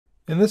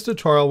In this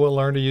tutorial, we'll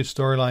learn to use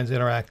Storyline's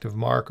interactive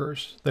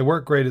markers. They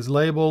work great as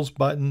labels,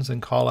 buttons,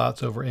 and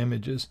callouts over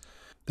images.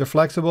 They're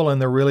flexible and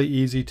they're really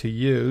easy to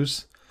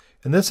use.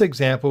 In this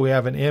example, we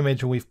have an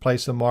image and we've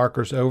placed some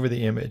markers over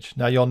the image.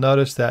 Now you'll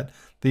notice that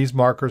these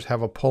markers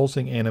have a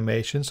pulsing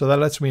animation, so that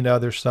lets me know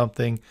there's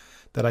something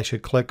that I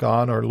should click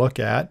on or look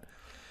at.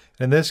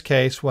 In this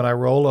case, when I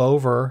roll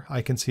over,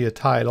 I can see a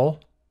title.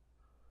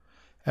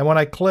 And when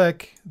I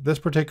click, this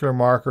particular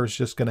marker is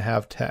just going to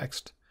have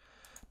text.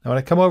 Now when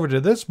I come over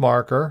to this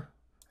marker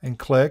and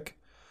click,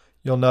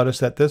 you'll notice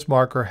that this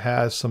marker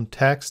has some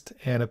text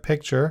and a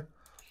picture.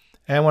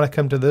 And when I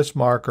come to this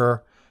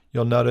marker,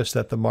 you'll notice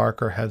that the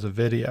marker has a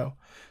video.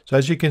 So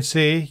as you can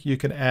see, you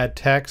can add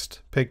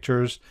text,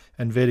 pictures,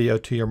 and video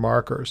to your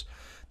markers.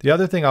 The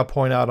other thing I'll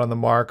point out on the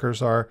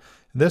markers are,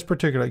 in this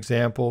particular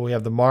example, we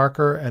have the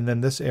marker, and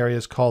then this area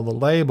is called the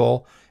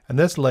label, and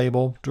this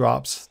label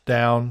drops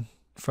down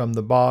from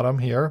the bottom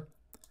here.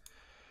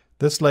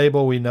 This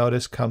label, we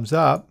notice, comes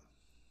up,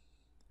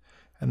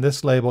 and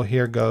this label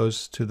here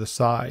goes to the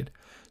side.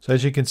 So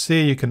as you can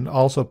see, you can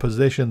also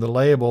position the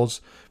labels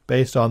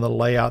based on the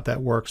layout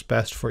that works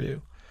best for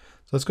you.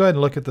 So let's go ahead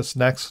and look at this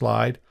next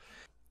slide.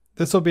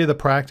 This will be the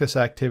practice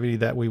activity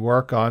that we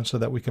work on so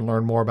that we can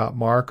learn more about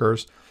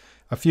markers.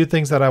 A few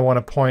things that I want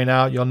to point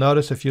out. You'll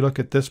notice if you look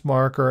at this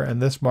marker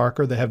and this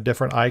marker, they have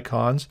different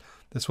icons.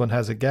 This one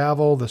has a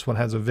gavel, this one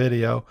has a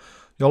video.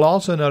 You'll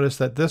also notice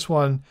that this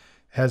one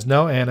has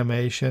no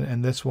animation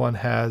and this one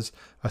has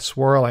a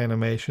swirl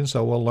animation,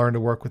 so we'll learn to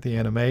work with the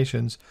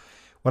animations.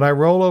 When I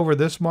roll over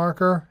this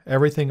marker,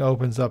 everything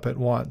opens up at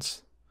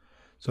once.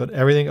 So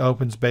everything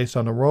opens based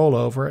on the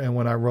rollover, and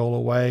when I roll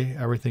away,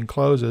 everything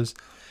closes.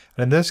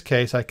 And in this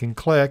case, I can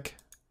click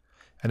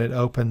and it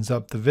opens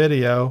up the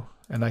video,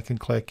 and I can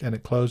click and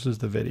it closes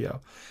the video.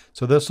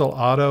 So this will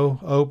auto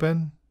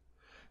open,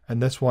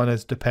 and this one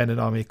is dependent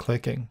on me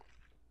clicking.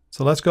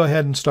 So let's go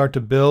ahead and start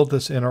to build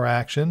this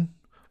interaction.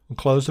 We'll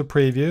close the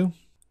preview.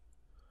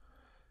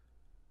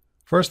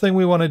 First thing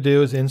we want to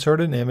do is insert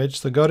an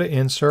image. So go to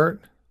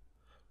Insert,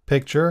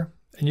 Picture,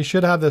 and you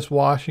should have this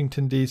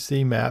Washington,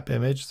 D.C. map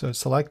image. So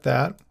select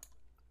that.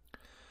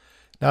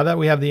 Now that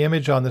we have the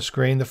image on the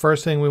screen, the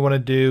first thing we want to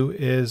do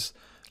is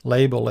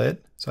label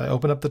it. So I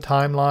open up the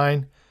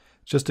timeline.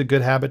 It's just a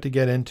good habit to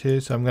get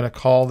into. So I'm going to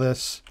call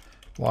this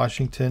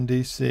Washington,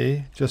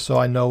 D.C., just so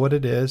I know what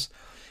it is.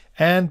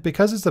 And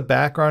because it's a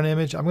background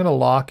image, I'm going to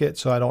lock it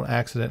so I don't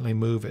accidentally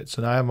move it.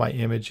 So now I have my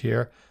image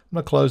here. I'm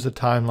going to close the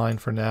timeline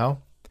for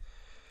now.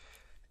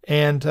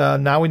 And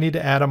now we need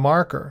to add a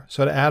marker.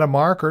 So to add a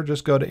marker,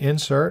 just go to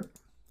Insert,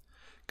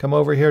 come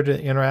over here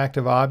to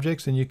Interactive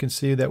Objects, and you can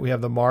see that we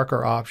have the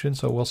marker option,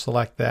 so we'll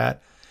select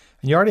that.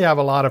 And you already have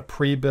a lot of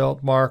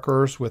pre-built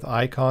markers with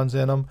icons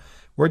in them.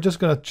 We're just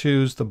going to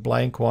choose the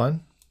blank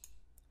one,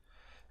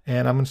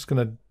 and I'm just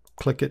going to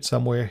click it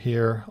somewhere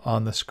here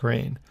on the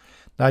screen.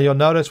 Now you'll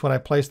notice when I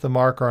place the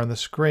marker on the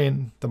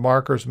screen, the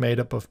marker is made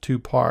up of two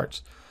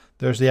parts.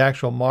 There's the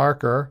actual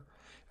marker,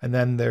 and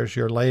then there's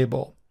your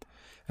label.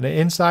 And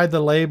inside the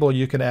label,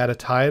 you can add a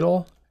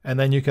title, and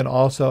then you can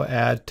also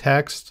add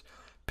text,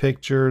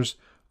 pictures,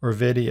 or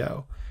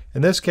video.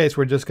 In this case,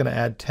 we're just going to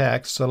add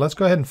text. So let's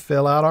go ahead and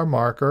fill out our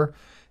marker.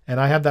 And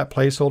I have that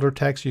placeholder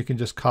text. You can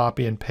just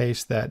copy and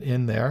paste that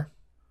in there.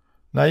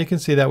 Now you can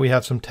see that we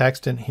have some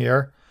text in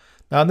here.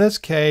 Now in this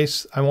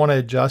case, I want to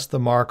adjust the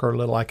marker a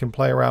little. I can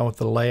play around with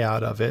the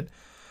layout of it.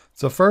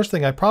 So first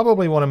thing, I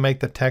probably want to make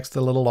the text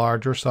a little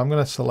larger. So I'm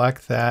going to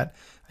select that.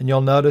 And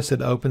you'll notice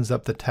it opens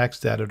up the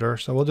text editor.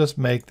 So we'll just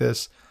make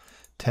this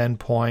 10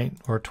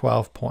 point or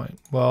 12 point.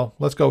 Well,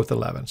 let's go with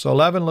 11. So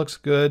 11 looks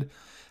good.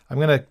 I'm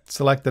going to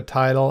select the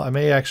title. I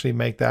may actually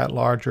make that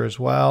larger as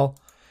well.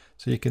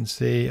 So you can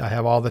see I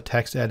have all the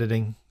text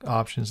editing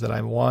options that I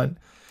want.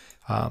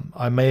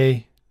 I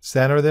may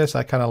center this.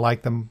 I kind of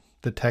like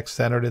the text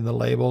centered in the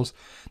labels.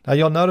 Now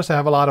you'll notice I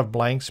have a lot of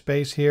blank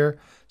space here.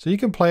 So you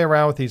can play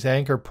around with these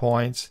anchor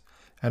points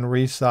and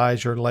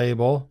resize your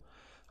label.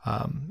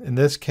 In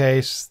this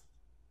case,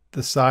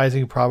 the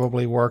sizing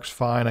probably works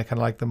fine. I kind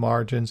of like the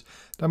margins.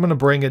 I'm going to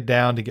bring it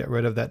down to get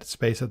rid of that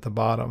space at the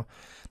bottom.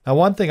 Now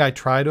one thing I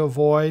try to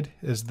avoid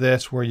is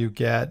this, where you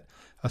get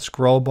a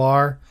scroll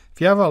bar.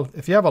 If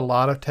you have a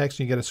lot of text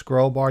and you get a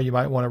scroll bar, you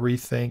might want to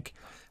rethink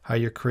how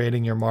you're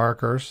creating your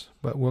markers,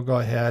 but we'll go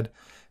ahead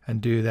and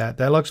do that.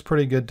 That looks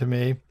pretty good to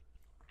me.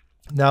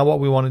 Now what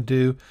we want to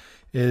do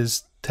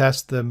is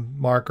test the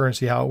marker and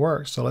see how it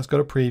works. So let's go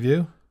to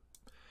Preview.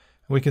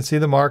 We can see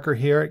the marker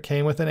here. It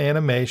came with an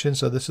animation,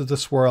 so this is the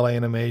swirl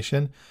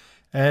animation.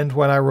 And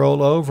when I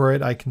roll over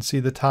it, I can see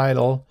the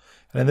title.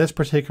 And in this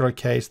particular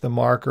case, the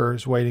marker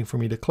is waiting for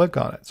me to click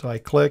on it. So I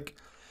click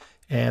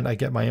and I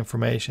get my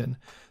information.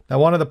 Now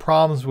one of the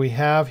problems we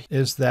have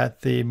is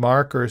that the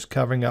marker is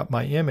covering up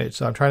my image.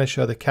 So I'm trying to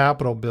show the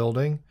Capitol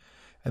building,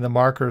 and the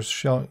marker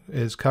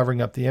is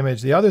covering up the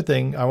image. The other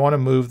thing, I want to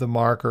move the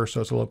marker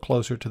so it's a little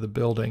closer to the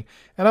building.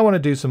 And I want to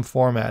do some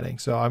formatting.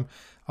 So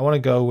I want to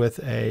go with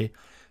a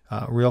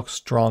real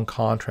strong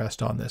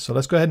contrast on this. So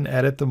let's go ahead and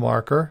edit the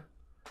marker.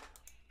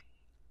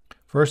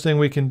 First thing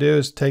we can do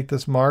is take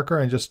this marker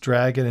and just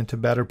drag it into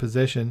better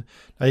position.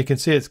 Now you can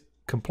see it's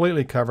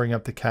completely covering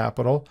up the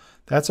capital.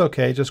 That's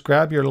okay. Just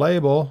grab your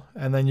label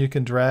and then you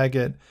can drag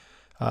it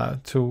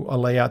to a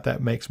layout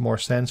that makes more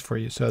sense for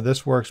you. So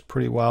this works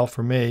pretty well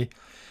for me.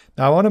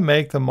 Now I want to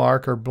make the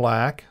marker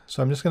black.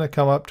 So I'm just going to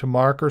come up to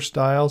marker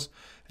styles.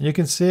 And you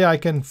can see I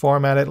can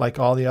format it like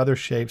all the other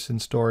shapes in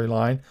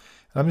Storyline.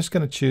 I'm just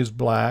going to choose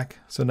black.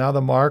 So now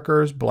the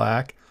marker is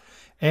black.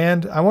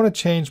 And I want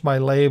to change my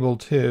label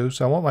too.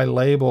 So I want my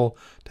label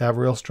to have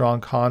real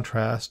strong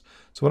contrast.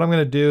 So what I'm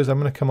going to do is I'm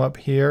going to come up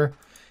here.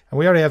 And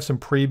we already have some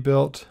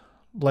pre-built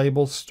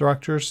label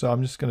structures. So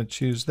I'm just going to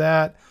choose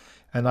that.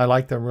 And I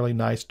like the really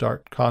nice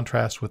dark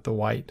contrast with the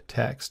white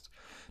text.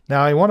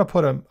 Now I want to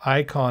put an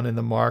icon in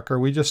the marker.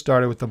 We just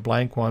started with the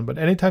blank one, but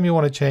anytime you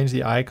want to change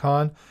the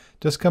icon,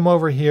 just come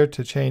over here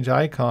to change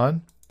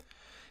icon.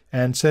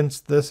 And since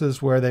this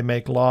is where they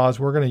make laws,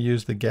 we're going to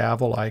use the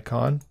gavel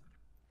icon.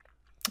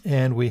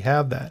 And we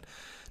have that.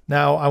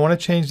 Now I want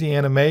to change the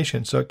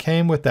animation. So it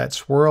came with that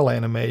swirl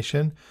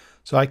animation.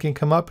 So I can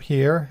come up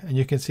here and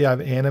you can see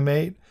I've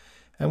animate.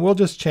 And we'll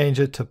just change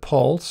it to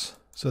pulse.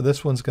 So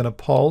this one's going to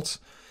pulse.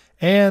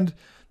 And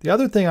the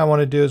other thing I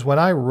want to do is when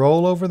I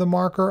roll over the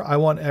marker, I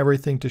want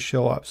everything to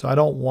show up. So I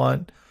don't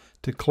want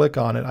to click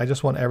on it. I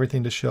just want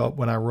everything to show up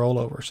when I roll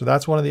over. So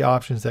that's one of the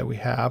options that we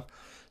have.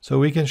 So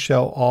we can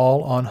show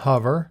all on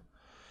hover.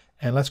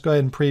 And let's go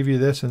ahead and preview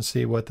this and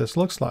see what this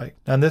looks like.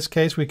 Now in this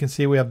case, we can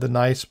see we have the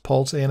nice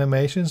pulse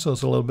animation. So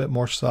it's a little bit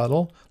more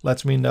subtle.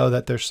 Lets me know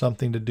that there's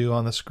something to do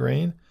on the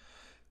screen.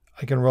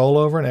 I can roll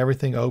over and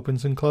everything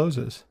opens and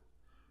closes.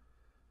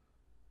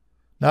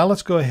 Now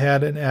let's go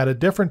ahead and add a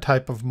different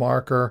type of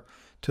marker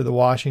to the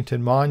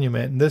Washington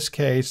Monument. In this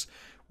case,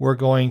 we're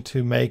going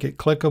to make it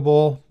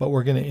clickable, but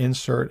we're going to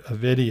insert a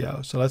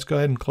video. So let's go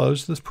ahead and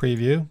close this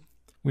preview.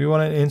 We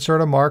want to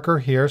insert a marker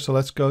here. So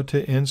let's go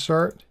to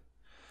Insert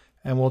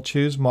and we'll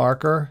choose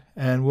Marker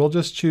and we'll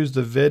just choose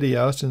the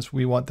video since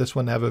we want this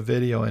one to have a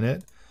video in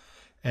it.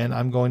 And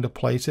I'm going to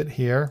place it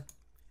here.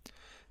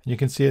 You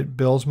can see it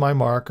builds my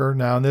marker.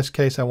 Now in this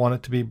case, I want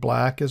it to be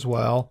black as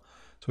well.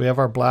 So we have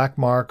our black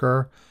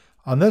marker.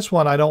 On this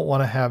one, I don't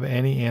want to have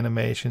any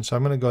animation, so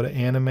I'm going to go to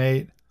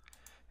Animate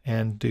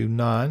and do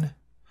None.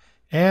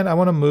 And I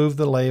want to move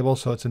the label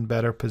so it's in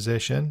better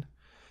position.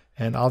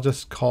 And I'll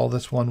just call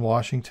this one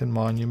Washington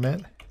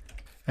Monument.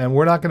 And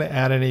we're not going to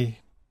add any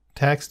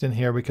text in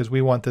here because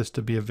we want this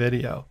to be a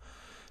video.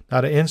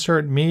 Now to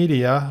insert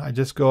media, I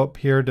just go up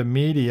here to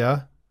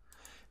Media.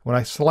 When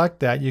I select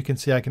that, you can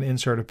see I can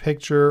insert a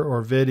picture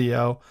or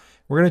video.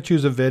 We're going to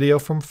choose a video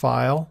from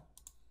File.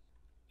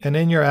 And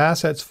in your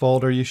Assets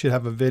folder, you should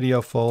have a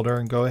video folder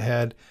and go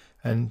ahead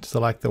and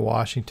select the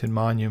Washington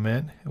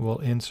Monument. And we'll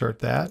insert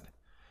that.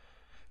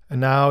 And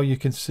now you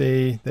can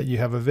see that you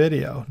have a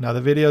video. Now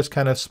the video is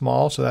kind of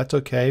small, so that's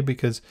okay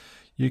because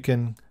you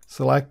can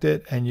select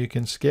it and you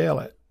can scale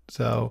it.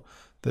 So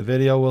the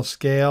video will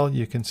scale.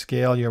 You can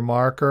scale your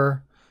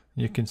marker.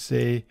 You can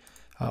see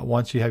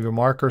once you have your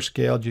marker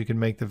scaled, you can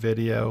make the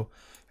video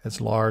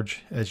as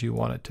large as you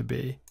want it to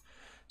be.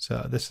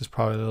 So this is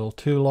probably a little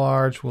too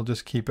large. We'll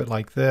just keep it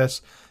like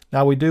this.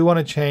 Now we do want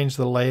to change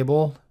the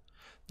label.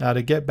 Now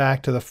to get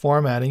back to the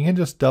formatting, you can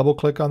just double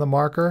click on the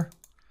marker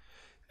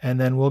and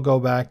then we'll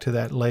go back to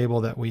that label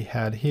that we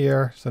had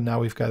here. So now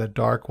we've got a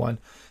dark one.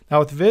 Now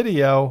with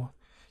video,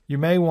 you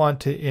may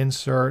want to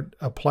insert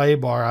a play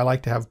bar. I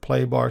like to have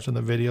play bars on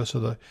the video so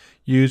the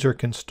user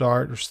can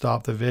start or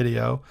stop the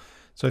video.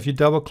 So if you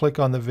double click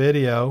on the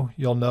video,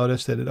 you'll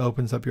notice that it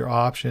opens up your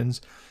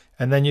options.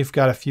 And then you've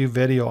got a few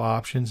video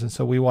options. And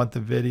so we want the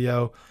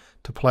video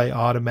to play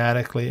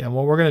automatically. And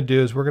what we're going to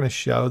do is we're going to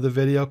show the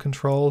video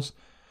controls.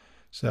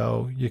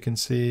 So you can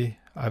see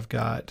I've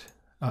got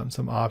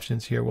some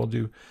options here. We'll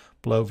do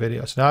blow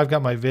video. So now I've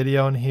got my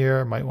video in here.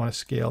 I might want to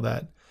scale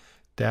that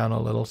down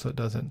a little so it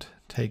doesn't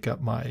take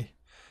up my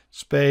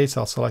space.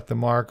 I'll select the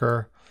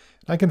marker.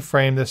 I can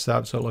frame this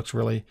up so it looks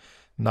really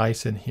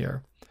nice in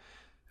here.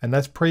 And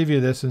let's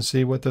preview this and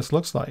see what this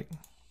looks like.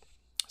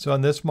 So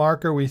on this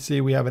marker, we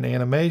see we have an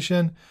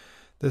animation.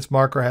 This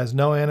marker has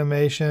no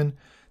animation.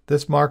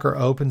 This marker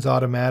opens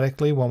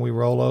automatically when we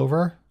roll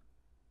over.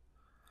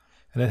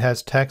 And it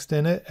has text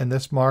in it. And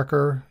this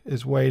marker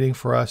is waiting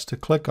for us to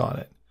click on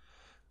it.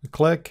 We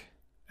click,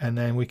 and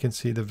then we can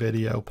see the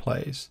video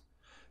plays.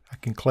 I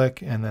can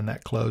click, and then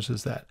that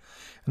closes that.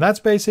 And that's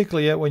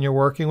basically it when you're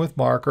working with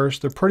markers.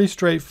 They're pretty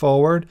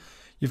straightforward.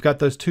 You've got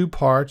those two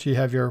parts. You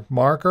have your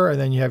marker, and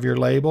then you have your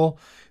label.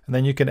 And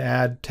then you can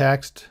add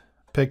text,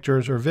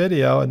 pictures, or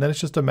video, and then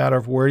it's just a matter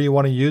of where you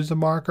want to use the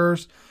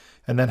markers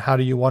and then how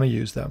do you want to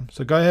use them.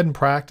 So go ahead and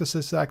practice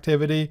this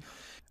activity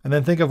and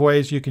then think of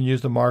ways you can use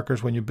the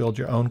markers when you build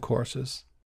your own courses.